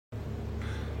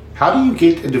How do you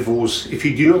get a divorce if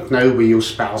you do not know where your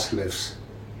spouse lives?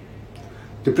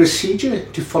 The procedure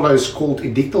to follow is called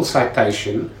edictal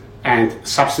citation and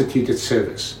substituted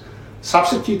service.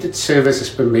 Substituted service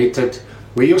is permitted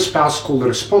where your spouse called the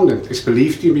respondent is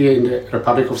believed to be in the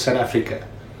Republic of South Africa.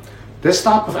 This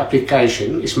type of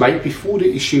application is made before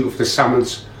the issue of the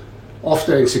summons of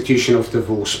the institution of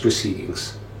divorce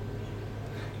proceedings.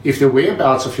 If the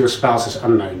whereabouts of your spouse is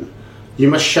unknown, you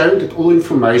must show that all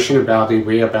information about their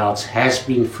whereabouts has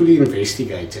been fully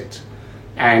investigated,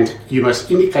 and you must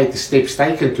indicate the steps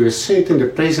taken to ascertain the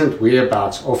present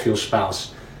whereabouts of your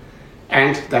spouse,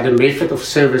 and that a method of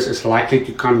service is likely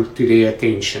to come to their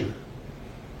attention.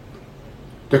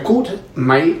 The court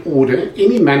may order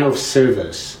any manner of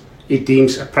service it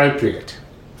deems appropriate.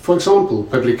 For example,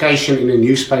 publication in a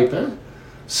newspaper,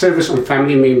 service on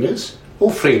family members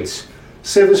or friends,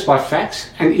 service by fax,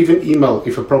 and even email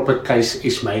if a proper case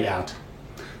is made out.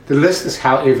 The list is,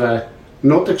 however,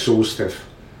 not exhaustive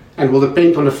and will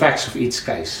depend on the facts of each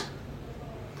case.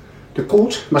 The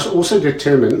court must also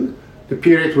determine the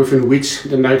period within which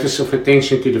the notice of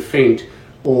intention to defend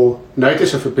or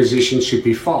notice of opposition should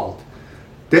be filed.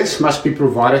 This must be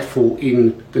provided for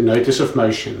in the notice of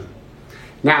motion.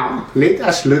 Now, let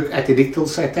us look at edictal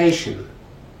citation.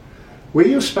 Where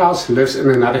your spouse lives in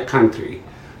another country,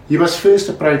 you must first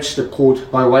approach the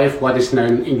court by way of what is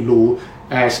known in law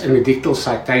as an edictal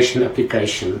citation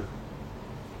application.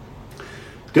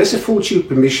 This affords you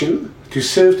permission to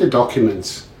serve the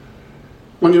documents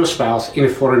on your spouse in a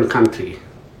foreign country.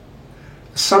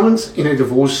 A summons in a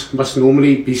divorce must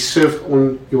normally be served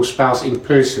on your spouse in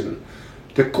person.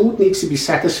 The court needs to be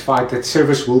satisfied that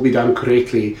service will be done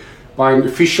correctly by an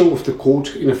official of the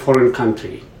court in a foreign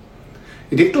country.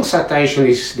 Edictal citation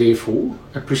is therefore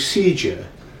a procedure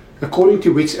according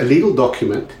to which a legal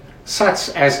document, such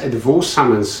as a divorce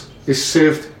summons, is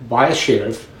served by a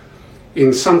sheriff,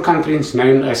 in some countries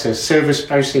known as a service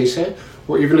processor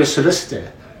or even a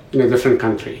solicitor in a different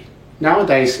country.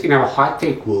 Nowadays, in our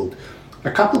high-tech world,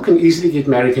 a couple can easily get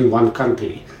married in one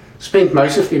country, spend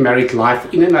most of their married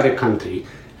life in another country,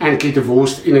 and get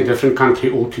divorced in a different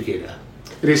country altogether.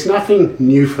 It is nothing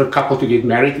new for a couple to get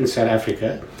married in South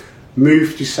Africa,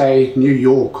 move to, say, New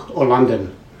York or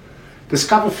London,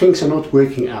 discover things are not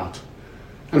working out,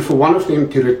 and for one of them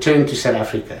to return to South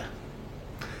Africa.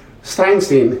 Strange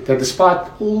then that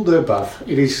despite all the above,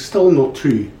 it is still not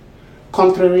true,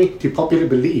 contrary to popular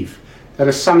belief, that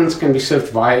a summons can be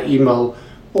served via email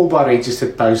or by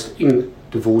registered post in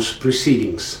divorce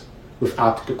proceedings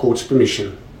without the court's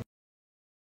permission.